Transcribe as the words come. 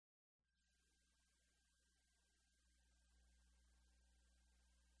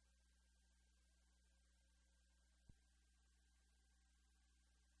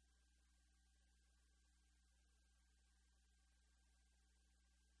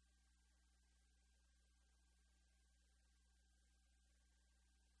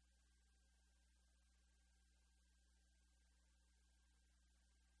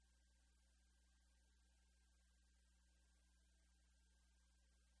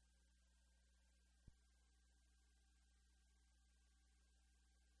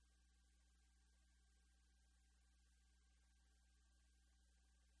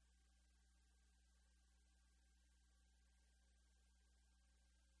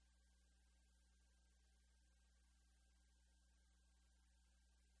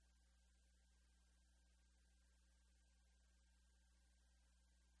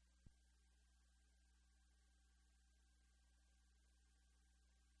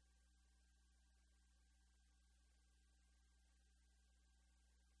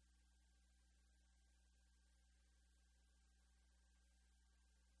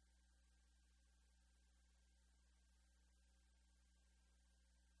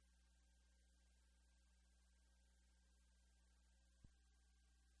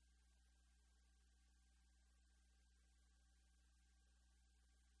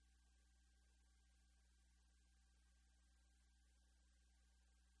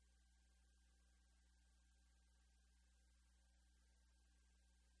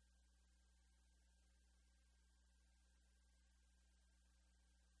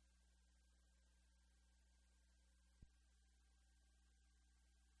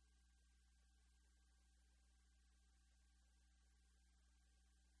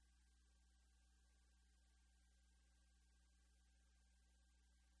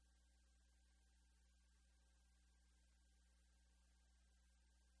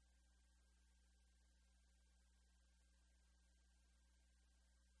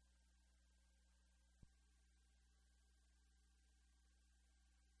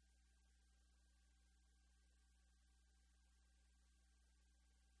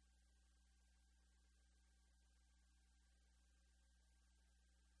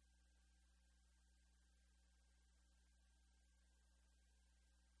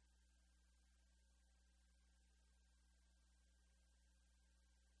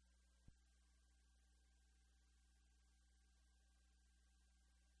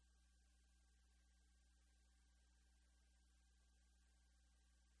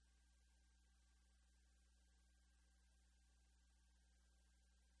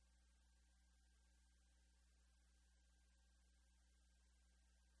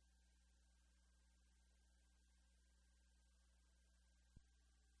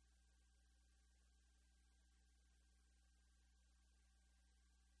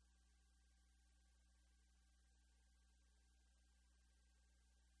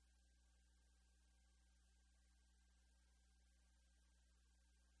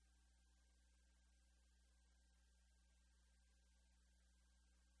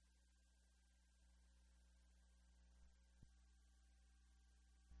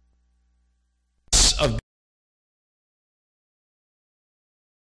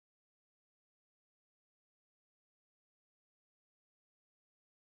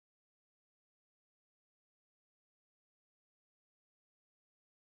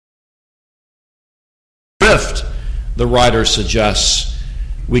drift, the writer suggests,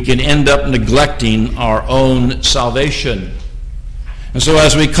 we can end up neglecting our own salvation. And so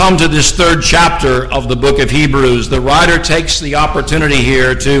as we come to this third chapter of the book of Hebrews, the writer takes the opportunity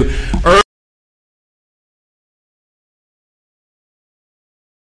here to urge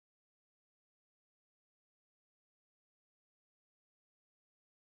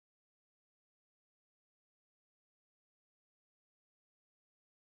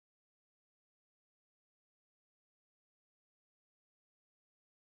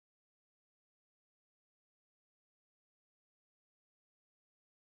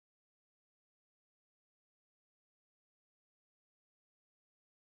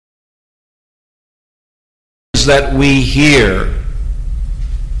that we hear.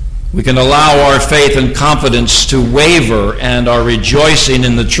 We can allow our faith and confidence to waver and our rejoicing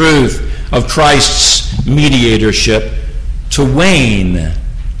in the truth of Christ's mediatorship to wane.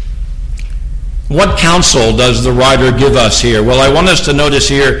 What counsel does the writer give us here? Well, I want us to notice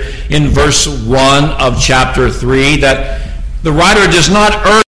here in verse 1 of chapter 3 that the writer does not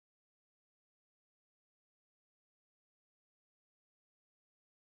urge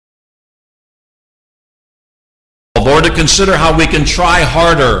or to consider how we can try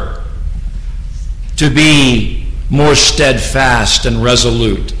harder to be more steadfast and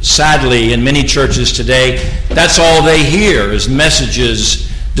resolute. Sadly, in many churches today, that's all they hear is messages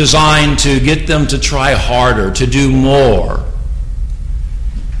designed to get them to try harder, to do more.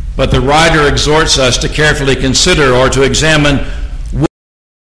 But the writer exhorts us to carefully consider or to examine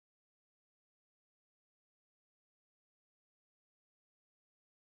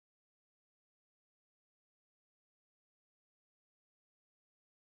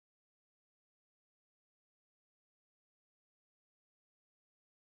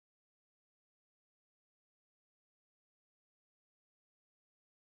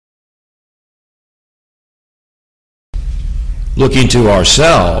looking to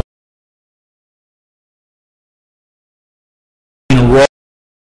ourselves.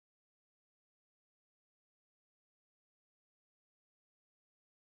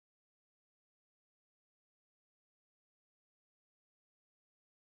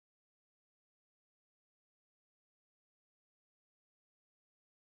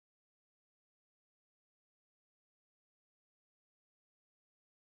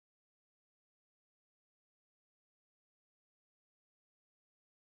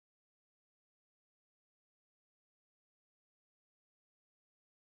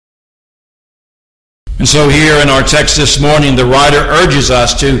 And so here in our text this morning, the writer urges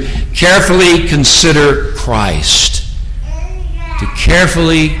us to carefully consider Christ, to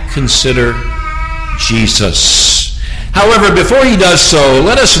carefully consider Jesus. However, before he does so,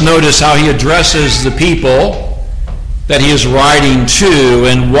 let us notice how he addresses the people that he is writing to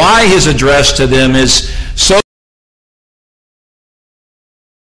and why his address to them is so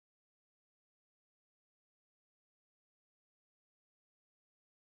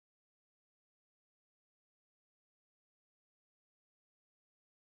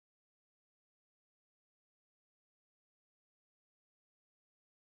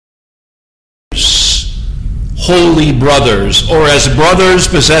holy brothers, or as brothers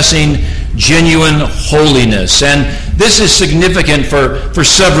possessing genuine holiness. And this is significant for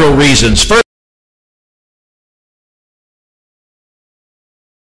several reasons. First,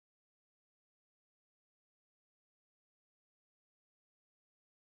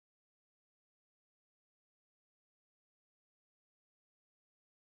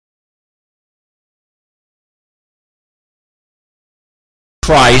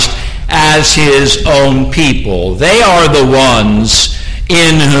 Christ as his own people. They are the ones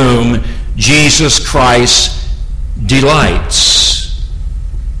in whom Jesus Christ delights.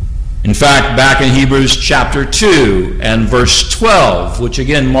 In fact, back in Hebrews chapter 2 and verse 12, which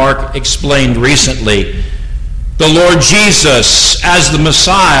again Mark explained recently, the Lord Jesus as the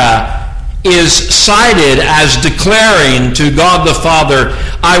Messiah is cited as declaring to God the Father,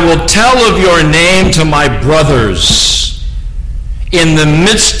 I will tell of your name to my brothers. In the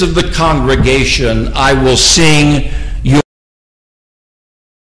midst of the congregation, I will sing your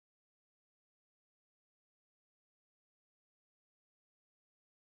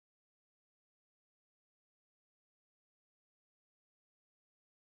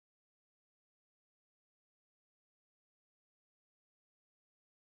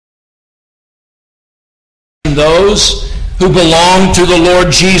those who belong to the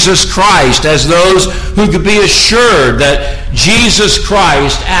Lord Jesus Christ, as those who could be assured that Jesus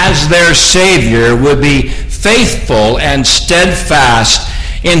Christ as their Savior would be faithful and steadfast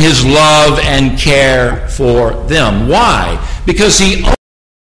in his love and care for them. Why? Because he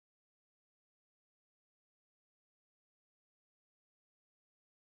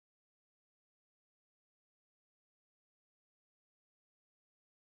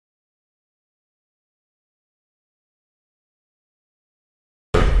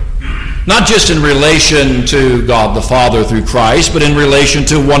not just in relation to God the Father through Christ, but in relation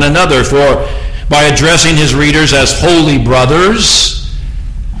to one another. For by addressing his readers as holy brothers,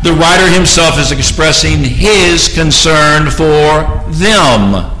 the writer himself is expressing his concern for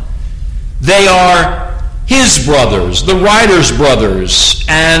them. They are his brothers, the writer's brothers,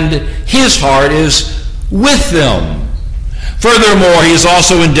 and his heart is with them. Furthermore, he is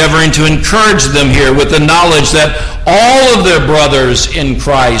also endeavoring to encourage them here with the knowledge that all of their brothers in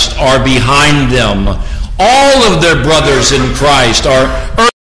Christ are behind them. All of their brothers in Christ are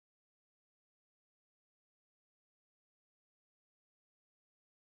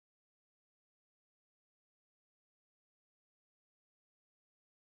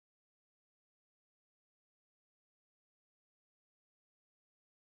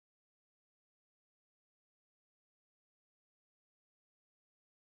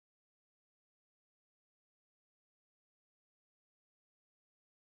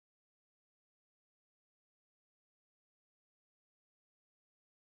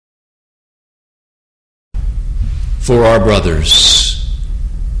for our brothers.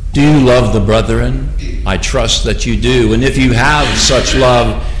 Do you love the brethren? I trust that you do. And if you have such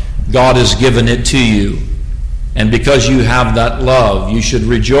love, God has given it to you. And because you have that love, you should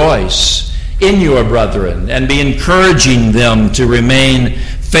rejoice in your brethren and be encouraging them to remain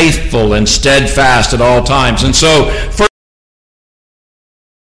faithful and steadfast at all times. And so,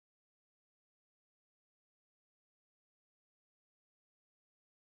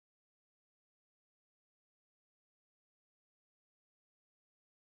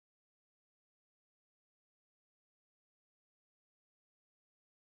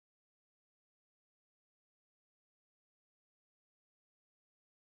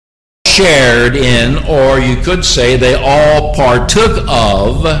 shared in, or you could say they all partook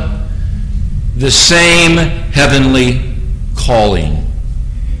of, the same heavenly calling.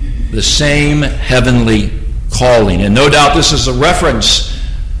 The same heavenly calling. And no doubt this is a reference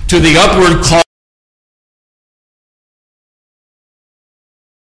to the upward call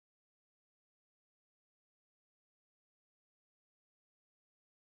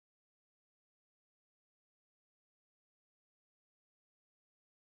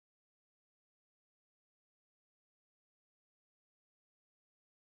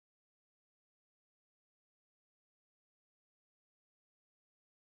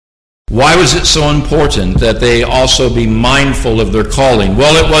Why was it so important that they also be mindful of their calling?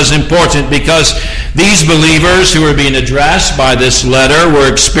 Well, it was important because these believers who were being addressed by this letter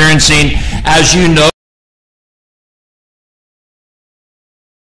were experiencing, as you know,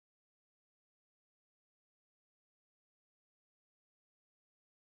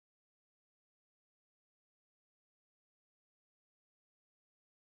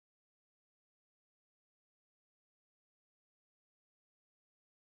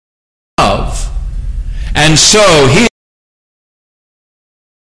 and so he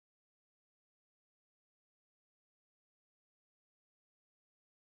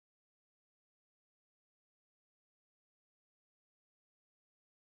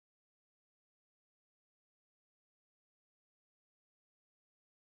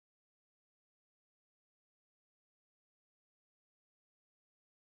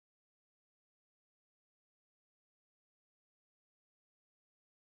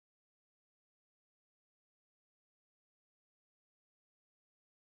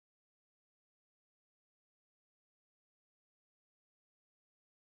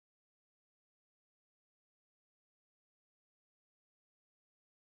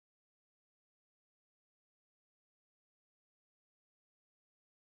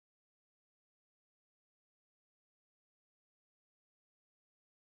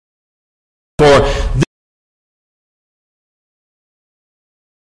for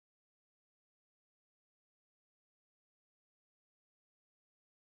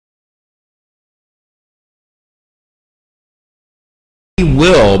He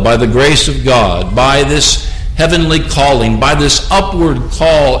will, by the grace of God, by this heavenly calling, by this upward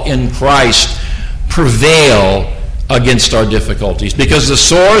call in Christ, prevail against our difficulties. Because the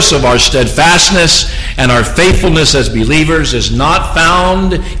source of our steadfastness and our faithfulness as believers is not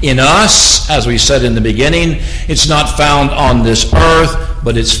found in us, as we said in the beginning. It's not found on this earth,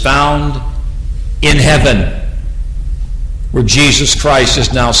 but it's found in heaven, where Jesus Christ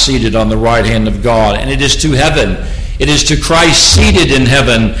is now seated on the right hand of God. And it is to heaven, it is to Christ seated in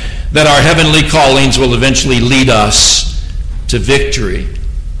heaven, that our heavenly callings will eventually lead us to victory.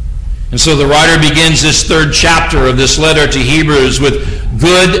 And so the writer begins this third chapter of this letter to Hebrews with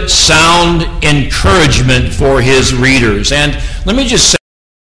good, sound encouragement for his readers. And let me just say,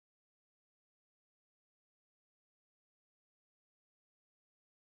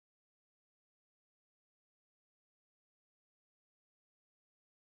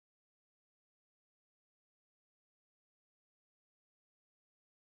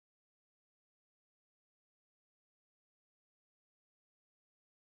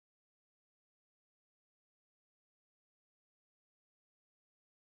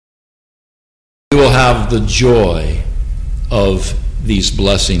 you will have the joy of these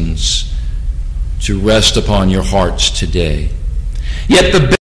blessings to rest upon your hearts today. Yet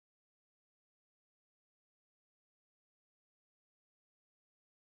the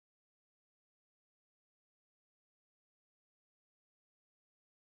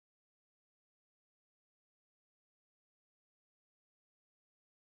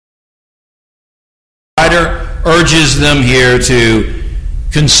writer urges them here to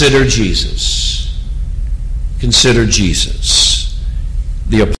consider Jesus. Consider Jesus.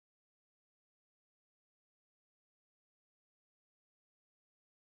 The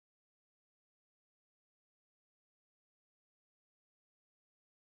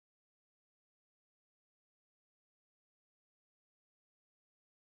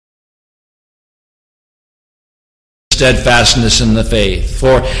steadfastness in the faith.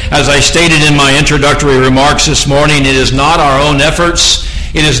 For, as I stated in my introductory remarks this morning, it is not our own efforts,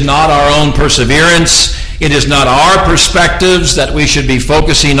 it is not our own perseverance, it is not our perspectives that we should be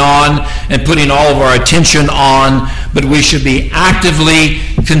focusing on and putting all of our attention on, but we should be actively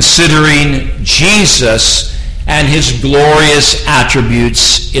considering Jesus and his glorious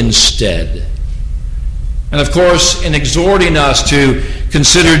attributes instead. And of course, in exhorting us to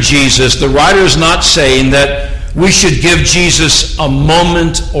consider Jesus, the writer is not saying that we should give Jesus a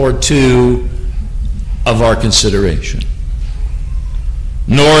moment or two of our consideration.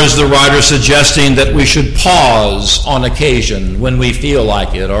 Nor is the writer suggesting that we should pause on occasion when we feel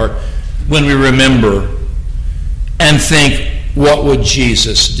like it or when we remember and think, what would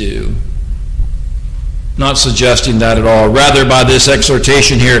Jesus do? Not suggesting that at all. Rather, by this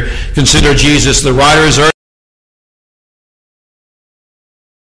exhortation here, consider Jesus, the writer is urging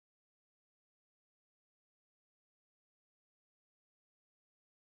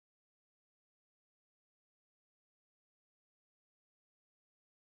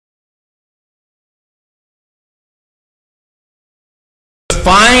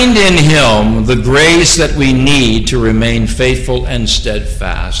find in him the grace that we need to remain faithful and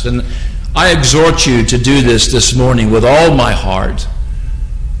steadfast. And I exhort you to do this morning with all my heart.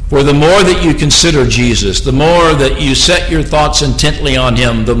 For the more that you consider Jesus, the more that you set your thoughts intently on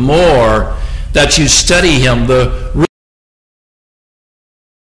him, the more that you study him, the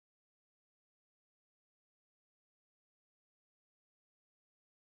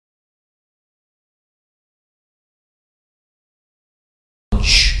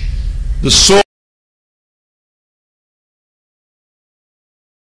soul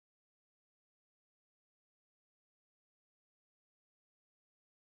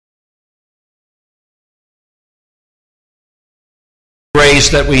grace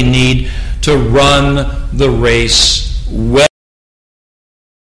that we need to run the race well.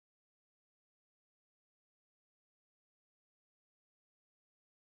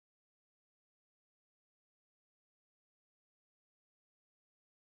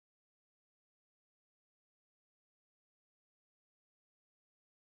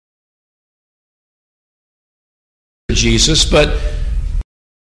 Jesus, but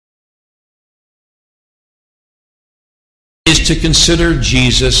is to consider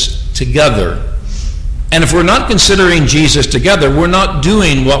Jesus together. And if we're not considering Jesus together, we're not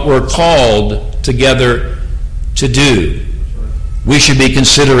doing what we're called together to do. We should be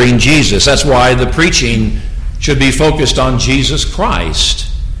considering Jesus. That's why the preaching should be focused on Jesus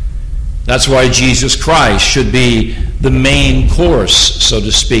Christ. That's why Jesus Christ should be the main course, so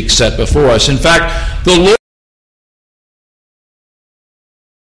to speak, set before us. In fact, the Lord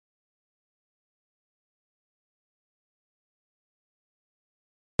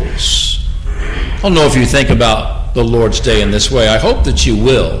I don't know if you think about the Lord's Day in this way. I hope that you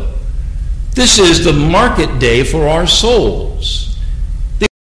will. This is the market day for our souls.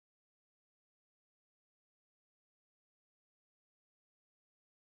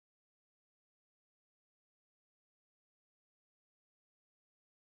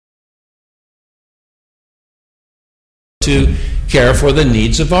 To care for the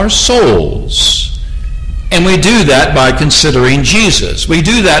needs of our souls. And we do that by considering Jesus. We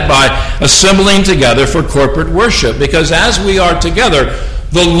do that by assembling together for corporate worship, because as we are together,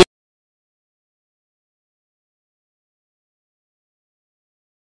 the Lord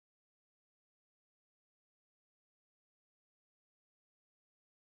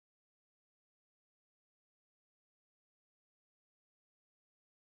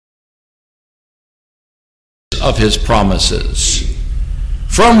of his promises.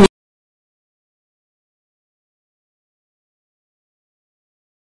 From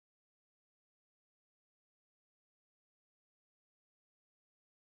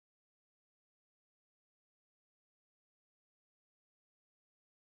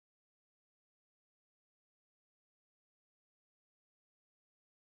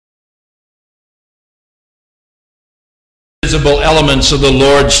invisible elements of the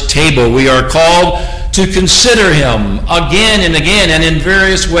Lord's table. We are called to consider him again and again and in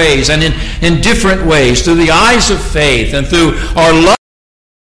various ways and in different ways through the eyes of faith and through our love.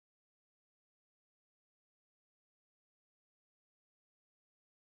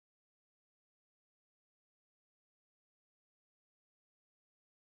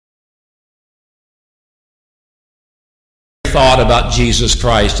 Thought about Jesus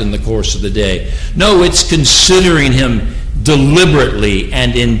Christ in the course of the day. No, it's considering him deliberately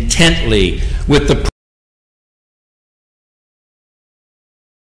and intently with the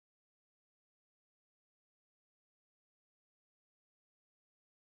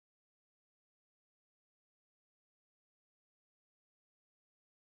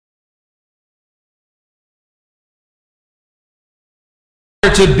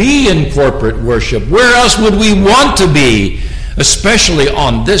to be in corporate worship. Where else would we want to be, especially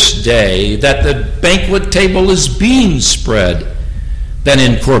on this day that the banquet table is being spread, than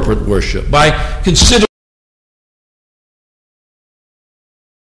in corporate worship? By considering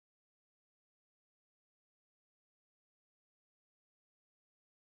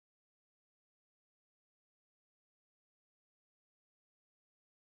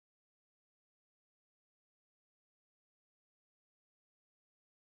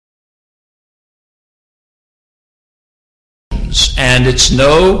and it's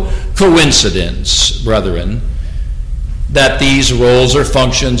no coincidence, brethren, that these roles or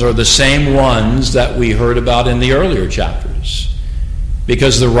functions are the same ones that we heard about in the earlier chapters,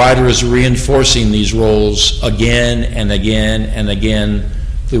 because the writer is reinforcing these roles again and again and again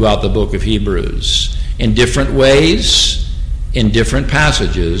throughout the book of Hebrews in different ways, in different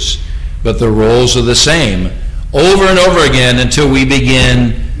passages, but the roles are the same over and over again until we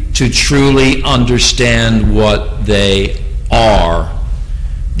begin to truly understand what they are.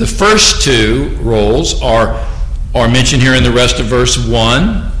 The first two roles are mentioned here in the rest of verse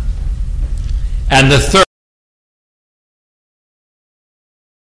 1, and the third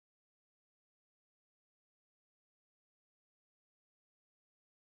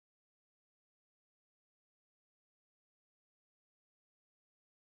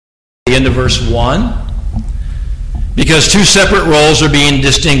the end of verse 1, because two separate roles are being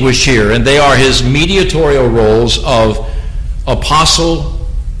distinguished here, and they are his mediatorial roles of apostle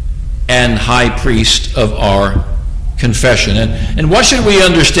and high priest of our confession. And what should we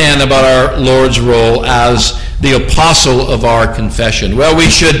understand about our Lord's role as the apostle of our confession? Well, we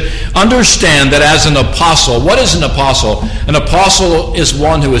should understand that as an apostle, what is an apostle? An apostle is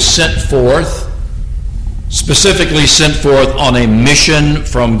one who is sent forth, specifically sent forth on a mission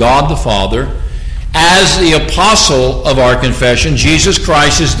from God the Father. As the apostle of our confession, Jesus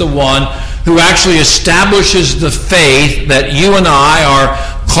Christ is the one who actually establishes the faith that you and I are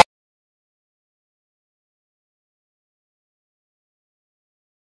called.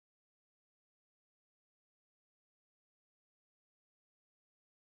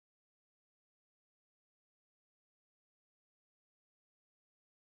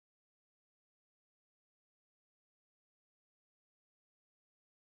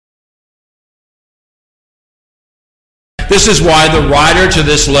 This is why the writer to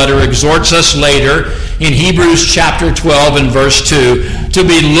this letter exhorts us later in Hebrews chapter 12 and verse 2 to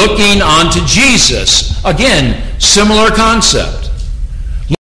be looking unto Jesus. Again, similar concept.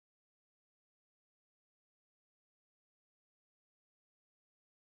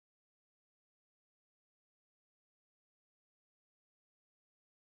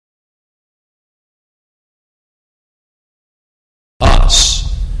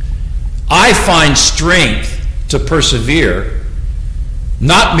 Us. I find strength to persevere,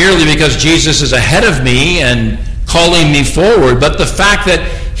 not merely because Jesus is ahead of me and calling me forward, but the fact that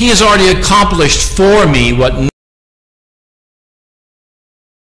he has already accomplished for me what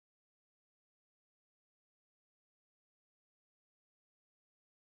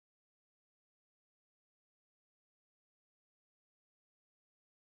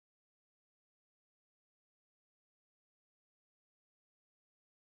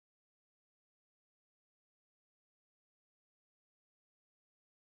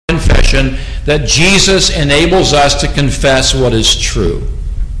confession, that Jesus enables us to confess what is true.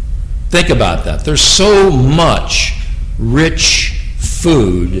 Think about that. There's so much rich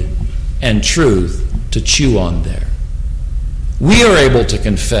food and truth to chew on there. We are able to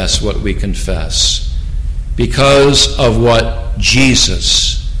confess what we confess because of what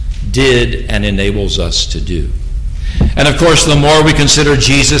Jesus did and enables us to do. And of course, the more we consider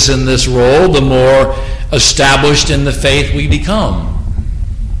Jesus in this role, the more established in the faith we become.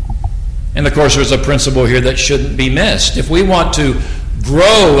 And of course, there's a principle here that shouldn't be missed. If we want to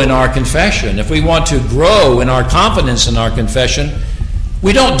grow in our confession, if we want to grow in our confidence in our confession,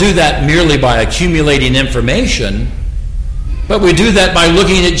 we don't do that merely by accumulating information, but we do that by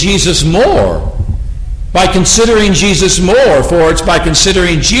looking at Jesus more, by considering Jesus more, for it's by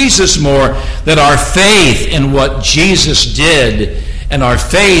considering Jesus more that our faith in what Jesus did and our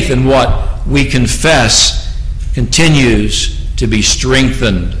faith in what we confess continues to be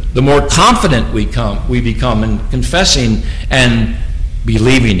strengthened. The more confident we become in confessing and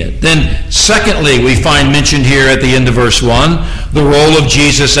believing it. Then, secondly, we find mentioned here at the end of verse 1, the role of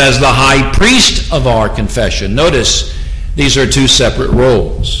Jesus as the high priest of our confession. Notice, these are two separate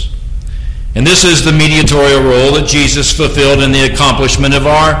roles. And this is the mediatorial role that Jesus fulfilled in the accomplishment of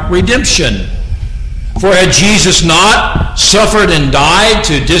our redemption. For had Jesus not suffered and died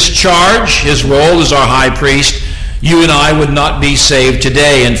to discharge his role as our high priest, you and I would not be saved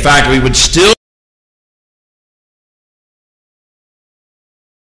today. In fact, we would still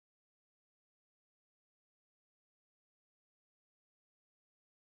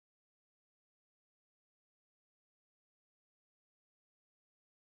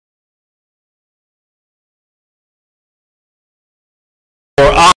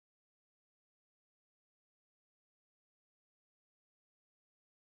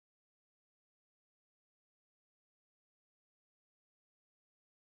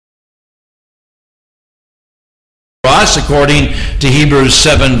us, according to Hebrews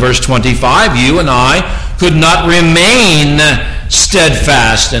 7, verse 25, you and I could not remain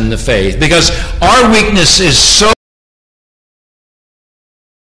steadfast in the faith because our weakness is so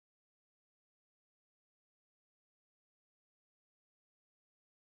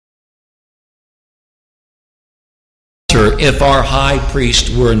if our high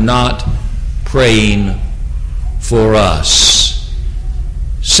priest were not praying for us.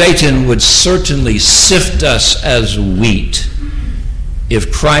 Satan would certainly sift us as wheat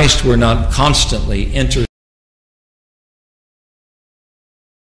if Christ were not constantly interceding.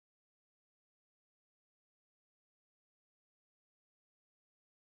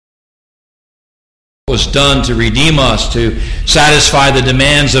 Was done to redeem us, to satisfy the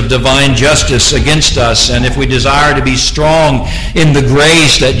demands of divine justice against us. And if we desire to be strong in the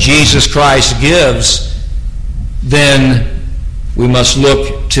grace that Jesus Christ gives, then we must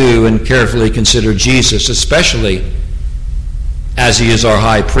look to and carefully consider Jesus, especially as he is our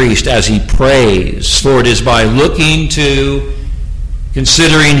high priest, as he prays. For it is by looking to,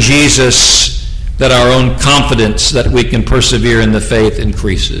 considering Jesus, that our own confidence that we can persevere in the faith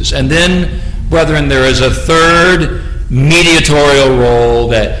increases. And then, brethren, there is a third mediatorial role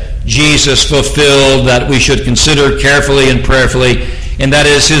that Jesus fulfilled that we should consider carefully and prayerfully, and that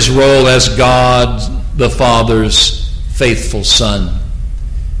is his role as God the Father's faithful Son.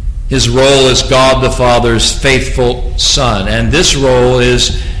 His role as God the Father's faithful Son. And this role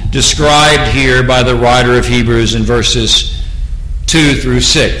is described here by the writer of Hebrews in verses 2 through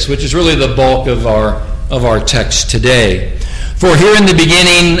 6, which is really the bulk of our text today. For here in the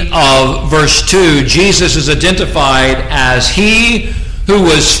beginning of verse 2, Jesus is identified as he who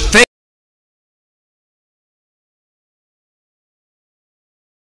was faithful.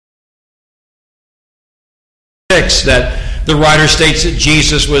 That the writer states that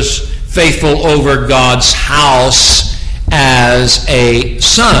Jesus was faithful over God's house as a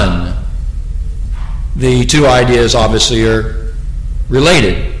son. The two ideas obviously are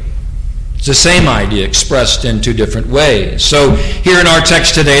related. It's the same idea expressed in two different ways. So here in our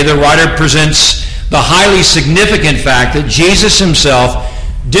text today, the writer presents the highly significant fact that Jesus himself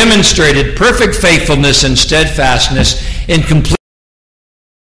demonstrated perfect faithfulness and steadfastness in complete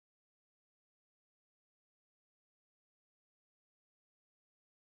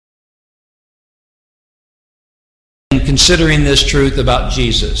considering this truth about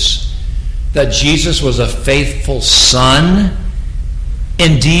Jesus, that Jesus was a faithful son.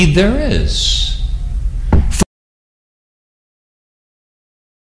 Indeed, there is.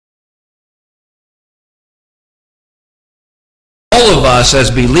 All of us as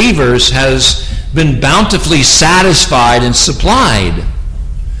believers has been bountifully satisfied and supplied.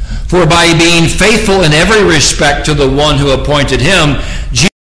 For by being faithful in every respect to the one who appointed him,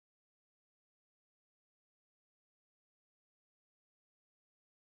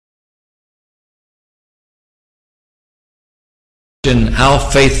 how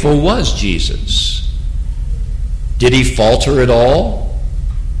faithful was Jesus? Did he falter at all?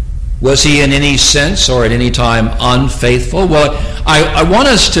 Was he in any sense or at any time unfaithful? Well, I want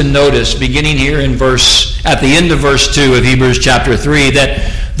us to notice, beginning here at the end of verse 2 of Hebrews chapter 3,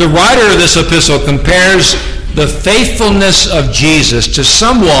 that the writer of this epistle compares the faithfulness of Jesus to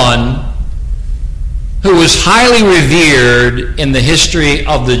someone who was highly revered in the history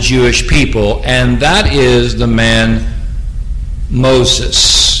of the Jewish people, and that is the man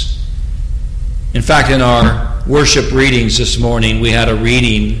Moses. In fact, in our worship readings this morning, we had a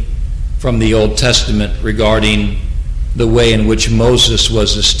reading from the Old Testament regarding the way in which Moses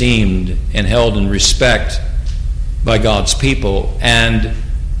was esteemed and held in respect by God's people, and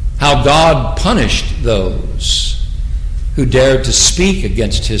how God punished those who dared to speak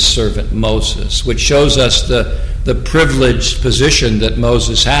against his servant Moses, which shows us the privileged position that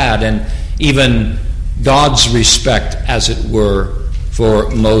Moses had, and even God's respect, as it were, for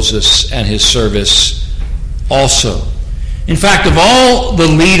Moses and his service also. In fact, of all the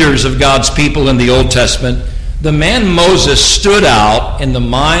leaders of God's people in the Old Testament, the man Moses stood out in the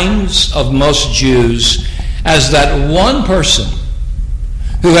minds of most Jews as that one person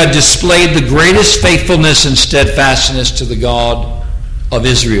who had displayed the greatest faithfulness and steadfastness to the God of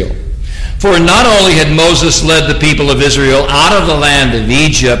Israel. For not only had Moses led the people of Israel out of the land of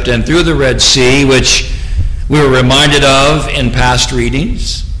Egypt and through the Red Sea, which we were reminded of in past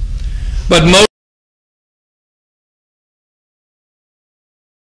readings, but Moses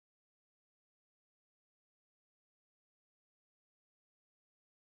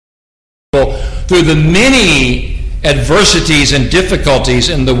through the many adversities and difficulties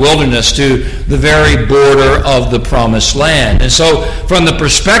in the wilderness to the very border of the promised land. And so, from the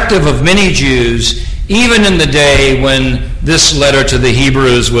perspective of many Jews, even in the day when this letter to the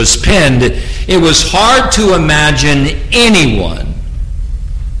Hebrews was penned, it was hard to imagine anyone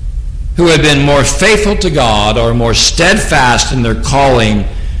who had been more faithful to God or more steadfast in their calling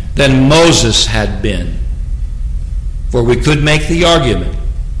than Moses had been. For we could make the argument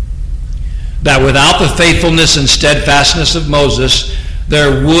that without the faithfulness and steadfastness of Moses,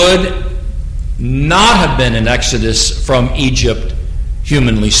 there would not have been an exodus from Egypt,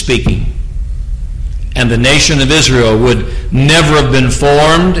 humanly speaking. And the nation of Israel would never have been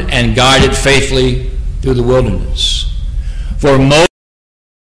formed and guided faithfully through the wilderness. For Moses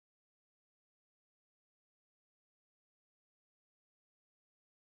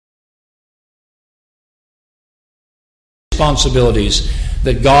responsibilities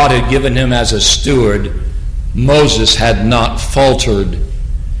that God had given him as a steward, Moses had not faltered.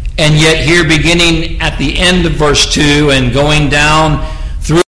 And yet here, beginning at the end of verse 2 and going down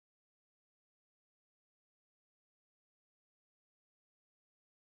through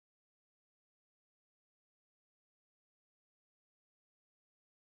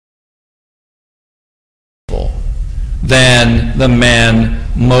than the man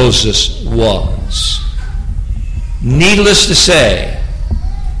Moses was. Needless to say,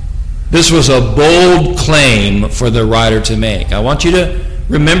 this was a bold claim for the writer to make. I want you to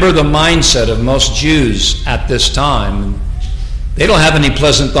remember the mindset of most Jews at this time. They don't have any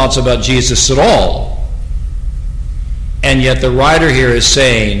pleasant thoughts about Jesus at all. And yet the writer here is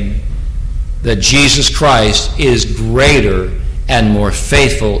saying that Jesus Christ is greater and more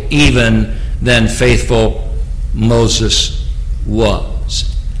faithful even than faithful Moses was.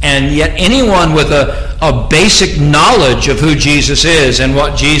 And yet anyone with a basic knowledge of who Jesus is and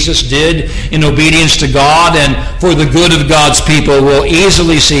what Jesus did in obedience to God and for the good of God's people will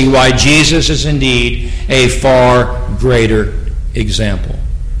easily see why Jesus is indeed a far greater example.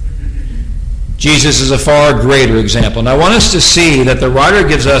 Jesus is a far greater example. And I want us to see that the writer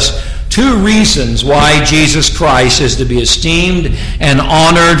gives us two reasons why Jesus Christ is to be esteemed and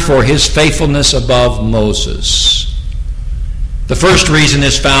honored for his faithfulness above Moses. The first reason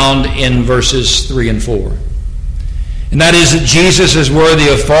is found in verses 3 and 4. And that is that Jesus is worthy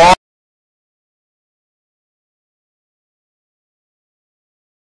of far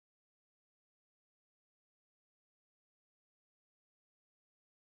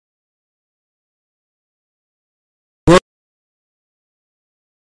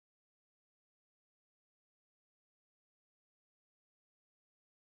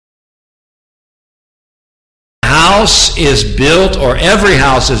house is built, or every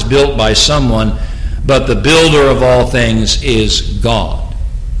house is built by someone, but the builder of all things is God.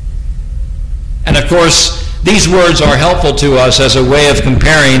 And of course, these words are helpful to us as a way of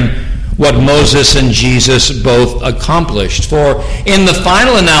comparing what Moses and Jesus both accomplished. For in the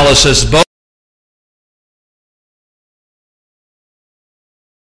final analysis, both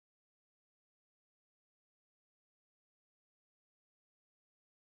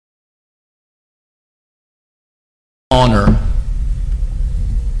honor.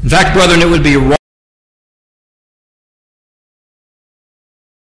 In fact, brethren, it would be wrong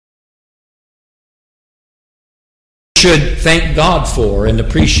should thank God for and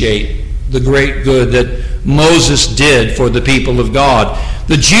appreciate the great good that Moses did for the people of God.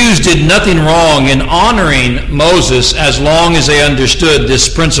 The Jews did nothing wrong in honoring Moses as long as they understood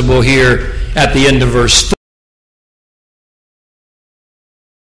this principle here at the end of verse 4.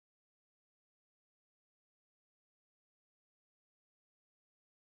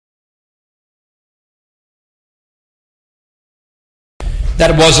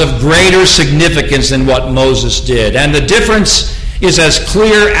 That was of greater significance than what Moses did. And the difference is as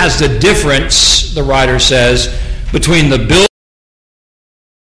clear as the difference, the writer says, between the building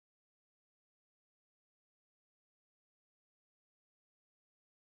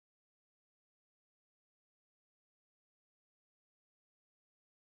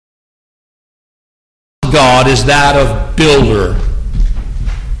of God is that of builder.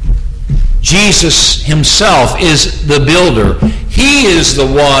 Jesus himself is the builder. He is the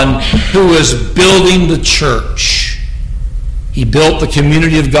one who is building the church. He built the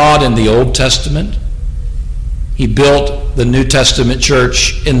community of God in the Old Testament. He built the New Testament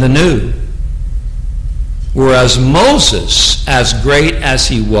church in the New. Whereas Moses, as great as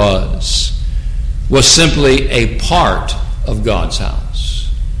he was simply a part of God's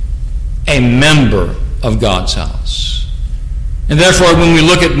house, a member of God's house. And therefore, when we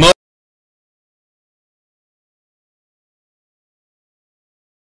look at Moses,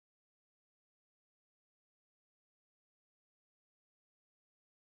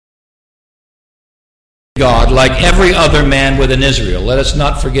 God, like every other man within Israel. Let us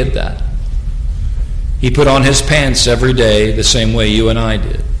not forget that. He put on his pants every day the same way you and I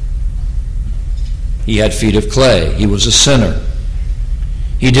did. He had feet of clay. He was a sinner.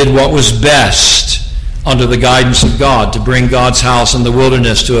 He did what was best under the guidance of God to bring God's house in the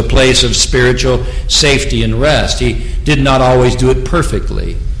wilderness to a place of spiritual safety and rest. He did not always do it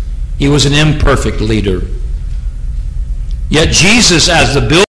perfectly. He was an imperfect leader. Yet Jesus, as the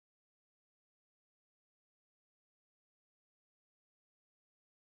builder,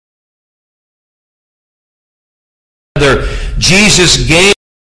 Jesus gave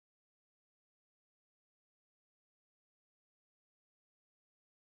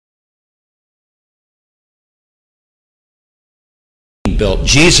built.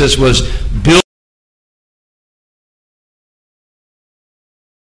 Jesus was built.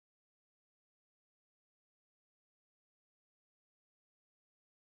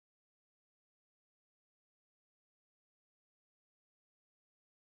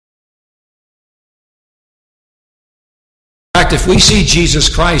 In fact, if we see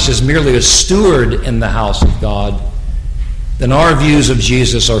Jesus Christ as merely a steward in the house of God, then our views of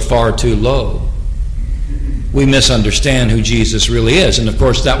Jesus are far too low. We misunderstand who Jesus really is. And of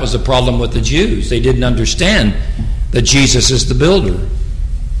course, that was the problem with the Jews. They didn't understand that Jesus is the builder.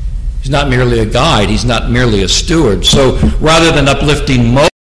 He's not merely a guide. He's not merely a steward. So rather than uplifting Moses,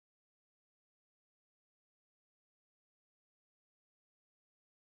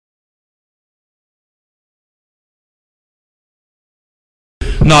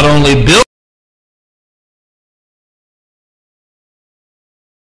 not only built,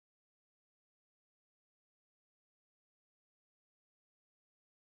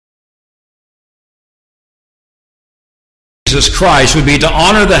 Jesus Christ would be to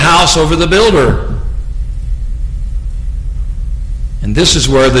honor the house over the builder. And this is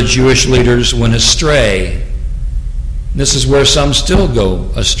where the Jewish leaders went astray. This is where some still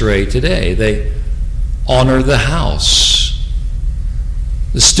go astray today. They honor the house,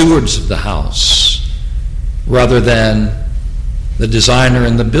 the stewards of the house, rather than the designer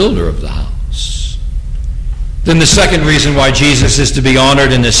and the builder of the house. Then the second reason why Jesus is to be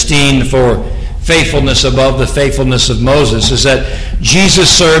honored and esteemed for faithfulness above the faithfulness of Moses is that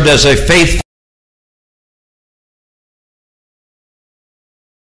Jesus served as a faithful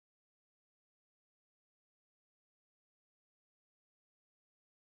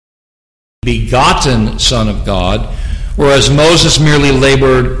begotten Son of God, whereas Moses merely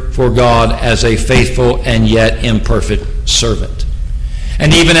labored for God as a faithful and yet imperfect servant.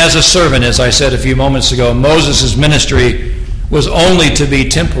 And even as a servant, as I said a few moments ago, Moses' ministry was only to be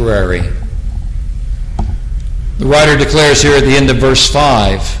temporary. The writer declares here at the end of verse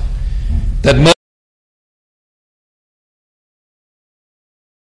 5 that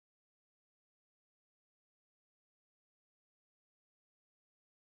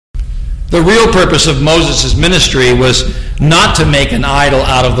the real purpose of Moses' ministry was not to make an idol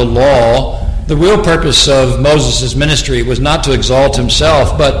out of the law. The real purpose of Moses' ministry was not to exalt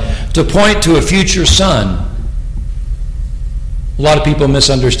himself, but to point to a future son. A lot of people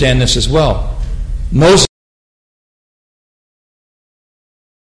misunderstand this as well. Moses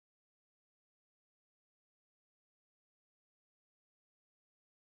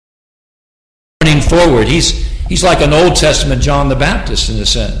pointing forward. He's like an Old Testament John the Baptist in a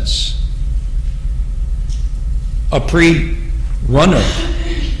sense. A pre-runner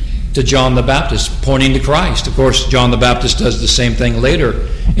to John the Baptist, pointing to Christ. Of course, John the Baptist does the same thing later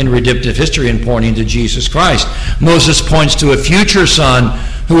in redemptive history in pointing to Jesus Christ. Moses points to a future son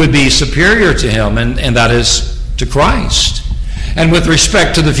who would be superior to him, and that is to Christ. And with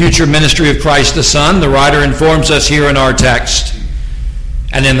respect to the future ministry of Christ the Son, the writer informs us here in our text,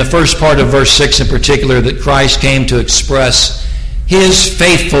 and in the first part of verse 6 in particular, that Christ came to express his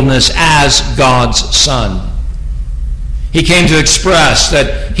faithfulness as God's Son. He came to express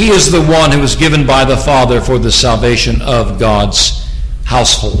that he is the one who was given by the Father for the salvation of God's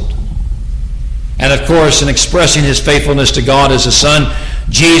household. And of course, in expressing his faithfulness to God as a son,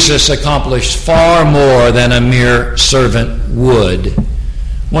 Jesus accomplished far more than a mere servant would. I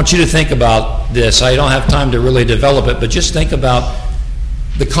want you to think about this. I don't have time to really develop it, but just think about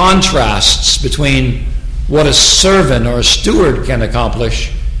the contrasts between what a servant or a steward can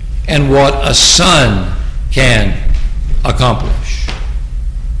accomplish and what a son can accomplish.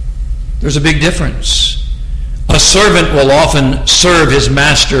 There's a big difference. A servant will often serve his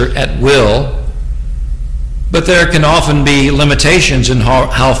master at will, but there can often be limitations in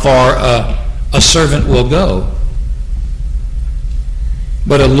how far a servant will go.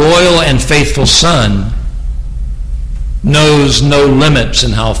 But a loyal and faithful son knows no limits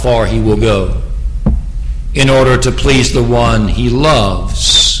in how far he will go in order to please the one he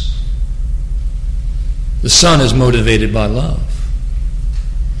loves. The son is motivated by love,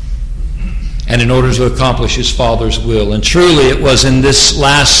 and in order to accomplish his Father's will. And truly it was in this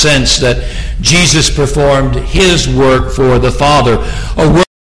last sense that Jesus performed his work for the Father, a work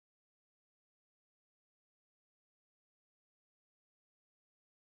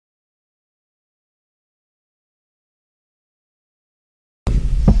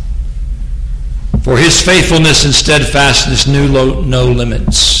for his faithfulness and steadfastness knew no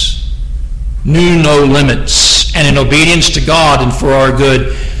limits. Knew no limits. And in obedience to God and for our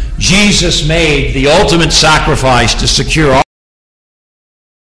good, Jesus made the ultimate sacrifice to secure our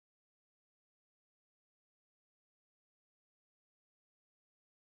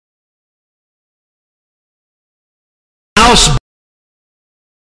house.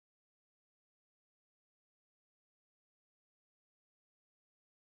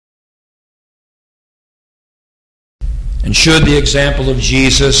 And should the example of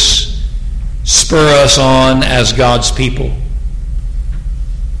Jesus spur us on as God's people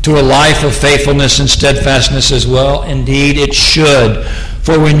to a life of faithfulness and steadfastness as well? Indeed, it should.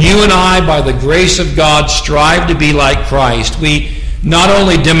 For when you and I, by the grace of God, strive to be like Christ, we not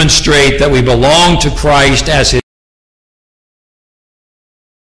only demonstrate that we belong to Christ as his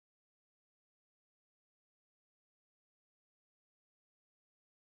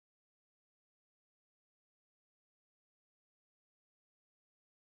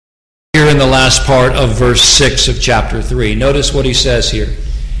in the last part of verse 6 of chapter 3. Notice what he says here.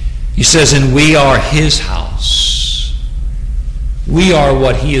 He says, and we are his house. We are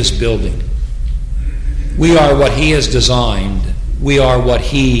what he is building. We are what he has designed. We are what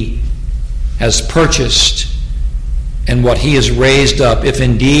he has purchased and what he has raised up, if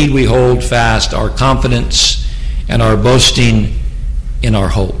indeed we hold fast our confidence and our boasting in our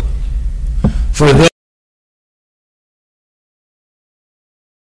hope. For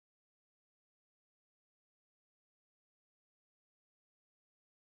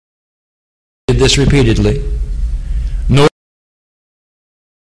this repeatedly, nor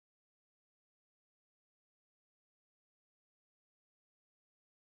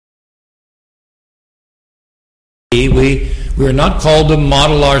we are not called to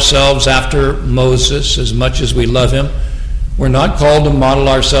model ourselves after Moses as much as we love him. We're not called to model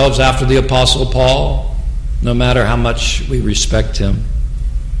ourselves after the Apostle Paul, no matter how much we respect him.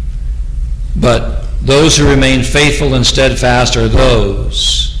 But those who remain faithful and steadfast are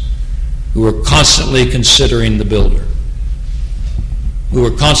those who are constantly considering the builder, who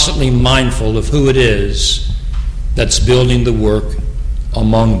are constantly mindful of who it is that's building the work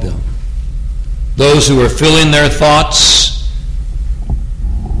among them. Those who are filling their thoughts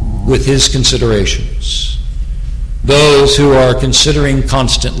with his considerations. Those who are considering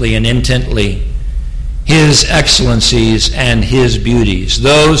constantly and intently his excellencies and his beauties.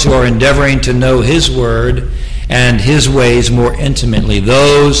 Those who are endeavoring to know his word and his ways more intimately.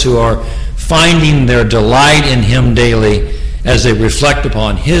 Those who are finding their delight in him daily as they reflect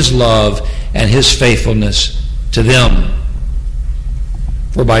upon his love and his faithfulness to them.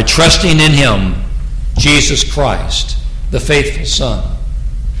 For by trusting in him, Jesus Christ, the faithful Son,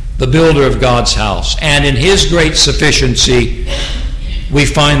 the builder of God's house, and in his great sufficiency, we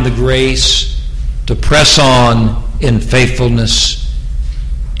find the grace to press on in faithfulness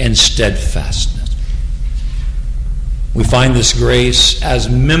and steadfastness. We find this grace as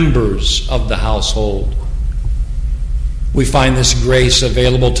members of the household. We find this grace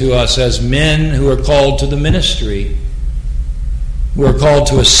available to us as men who are called to the ministry, who are called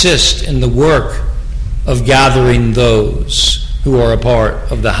to assist in the work of gathering those who are a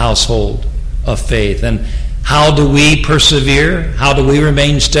part of the household of faith. And how do we persevere? How do we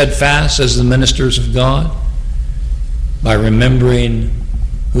remain steadfast as the ministers of God? By remembering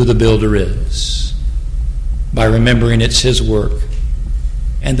who the builder is, by remembering it's his work,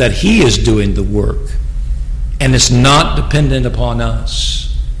 and that he is doing the work, and it's not dependent upon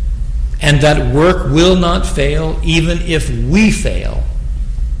us, and that work will not fail even if we fail,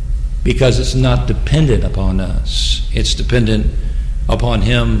 because it's not dependent upon us. It's dependent upon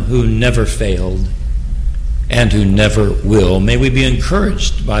him who never failed and who never will. May we be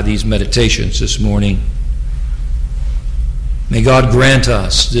encouraged by these meditations this morning. May God grant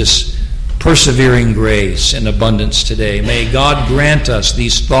us this persevering grace and abundance today. May God grant us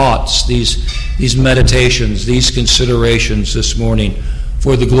these thoughts, these meditations, these considerations this morning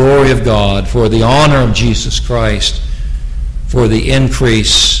for the glory of God, for the honor of Jesus Christ, for the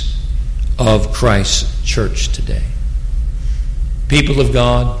increase of Christ's church today. People of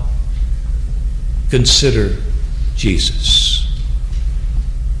God, consider Jesus.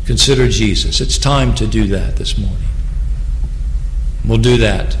 Consider Jesus. It's time to do that this morning. We'll do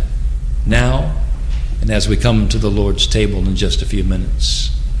that now and as we come to the Lord's table in just a few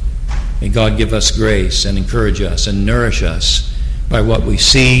minutes. May God give us grace and encourage us and nourish us by what we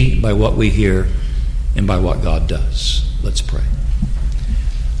see, by what we hear, and by what God does. Let's pray.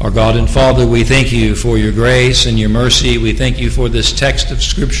 Our God and Father, we thank you for your grace and your mercy. We thank you for this text of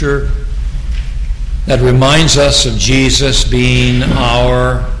Scripture that reminds us of Jesus being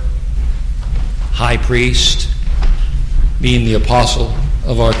our high priest, being the apostle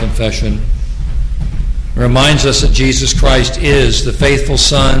of our confession. It reminds us that Jesus Christ is the faithful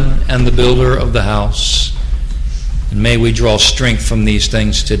Son and the builder of the house. And may we draw strength from these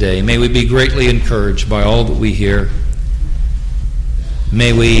things today. May we be greatly encouraged by all that we hear.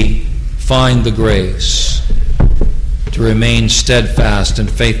 May we find the grace to remain steadfast and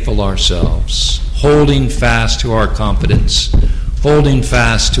faithful ourselves, holding fast to our confidence, holding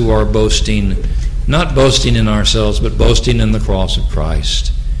fast to our boasting, not boasting in ourselves, but boasting in the cross of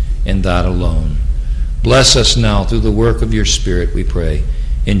Christ, and that alone. Bless us now through the work of your Spirit, we pray.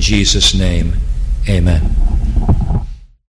 In Jesus' name, amen.